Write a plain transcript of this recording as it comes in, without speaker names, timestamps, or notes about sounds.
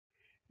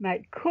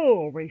Make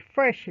cool,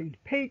 refreshing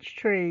peach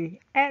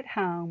tea at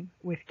home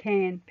with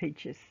canned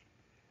peaches.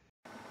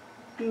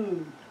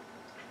 Mmm.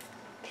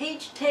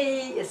 Peach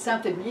tea is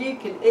something you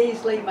can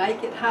easily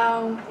make at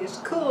home. It's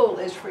cool,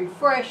 it's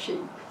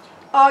refreshing.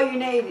 All you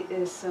need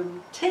is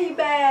some tea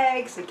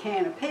bags, a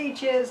can of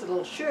peaches, a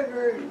little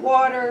sugar and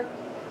water,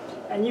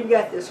 and you've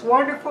got this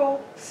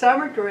wonderful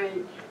summer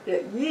drink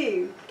that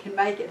you can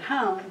make at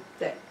home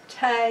that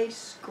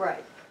tastes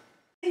great.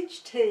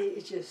 Peach tea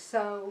is just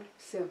so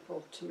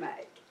simple to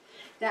make.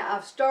 Now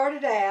I've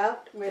started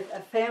out with a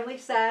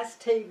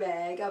family-sized tea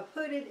bag. I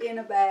put it in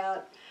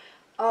about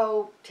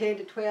 10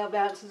 to 12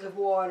 ounces of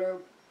water,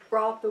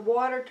 brought the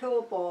water to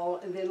a boil,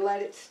 and then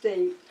let it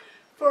steep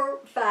for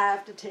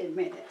 5 to 10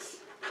 minutes.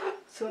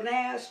 So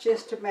now it's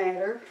just a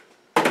matter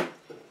of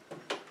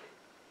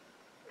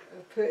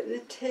putting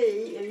the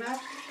tea in my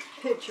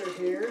pitcher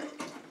here.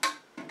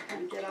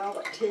 And get all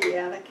the tea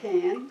out I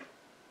can.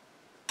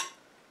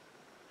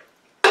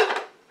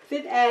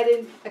 Then add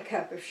in a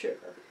cup of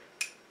sugar.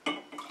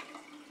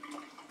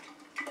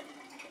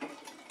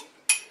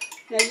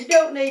 Now you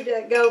don't need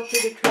to go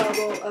through the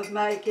trouble of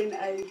making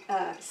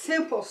a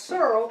simple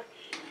syrup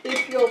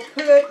if you'll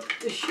put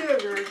the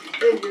sugar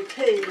in your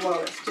tea while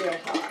it's still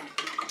hot.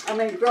 I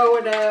mean,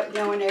 growing up,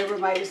 no one ever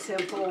made a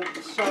simple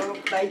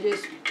syrup. They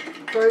just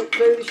threw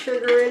the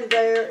sugar in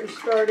there and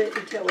stirred it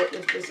until it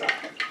was dissolved.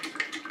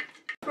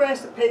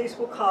 Recipes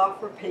will call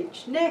for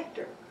peach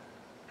nectar.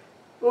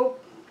 Well,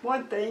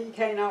 one thing, you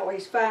can't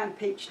always find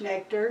peach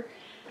nectar.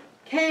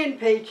 Canned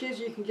peaches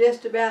you can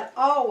just about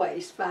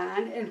always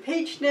find, and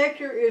peach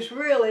nectar is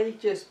really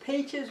just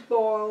peaches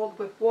boiled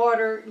with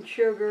water and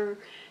sugar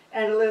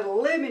and a little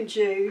lemon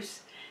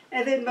juice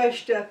and then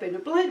mushed up in a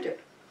blender.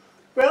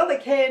 Well, the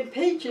canned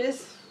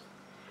peaches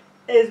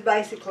is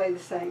basically the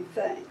same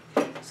thing.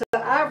 So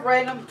I've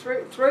ran them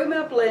through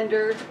my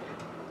blender.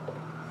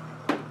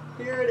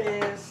 Here it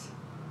is.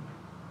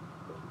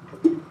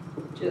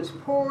 Just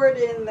pour it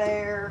in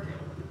there.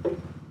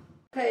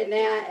 Okay, now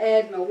I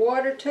add my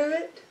water to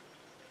it.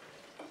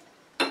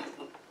 I'm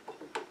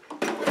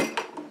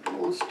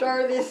going to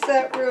stir this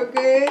up real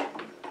good.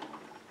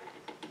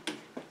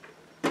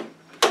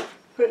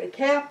 Put a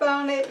cap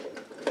on it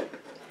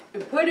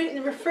and put it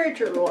in the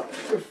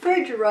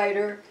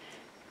refrigerator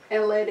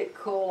and let it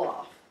cool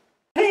off.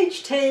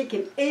 Peach tea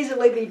can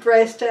easily be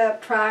dressed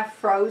up. Try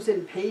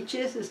frozen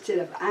peaches instead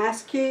of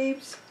ice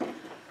cubes.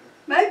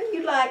 Maybe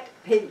you like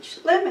peach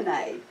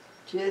lemonade.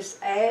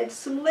 Just add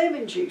some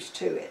lemon juice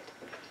to it.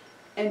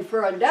 And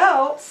for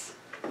adults,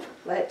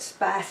 let's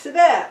spice it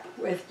up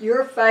with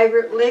your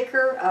favorite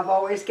liquor. I've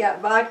always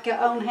got vodka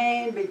on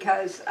hand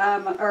because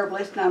I'm an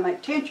herbalist and I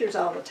make tinctures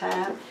all the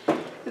time.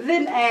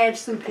 Then add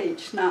some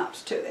peach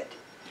schnapps to it.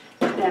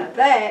 Now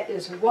that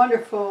is a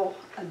wonderful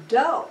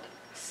adult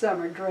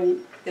summer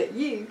drink that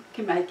you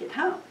can make at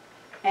home.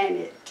 And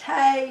it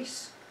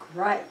tastes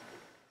great.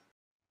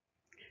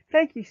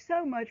 Thank you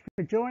so much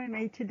for joining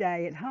me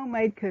today at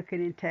Homemade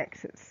Cooking in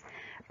Texas.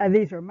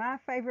 These are my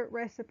favorite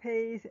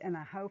recipes, and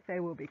I hope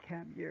they will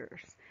become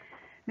yours.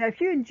 Now,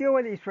 if you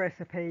enjoy these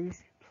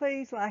recipes,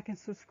 please like and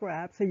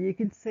subscribe so you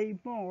can see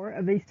more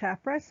of these type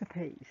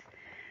recipes.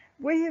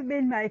 We have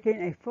been making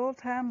a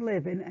full-time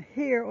living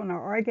here on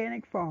our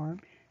organic farm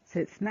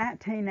since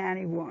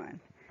 1991.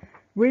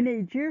 We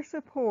need your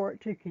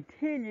support to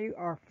continue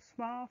our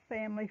small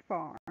family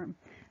farm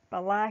by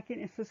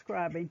liking and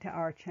subscribing to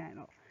our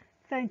channel.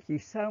 Thank you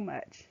so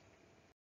much.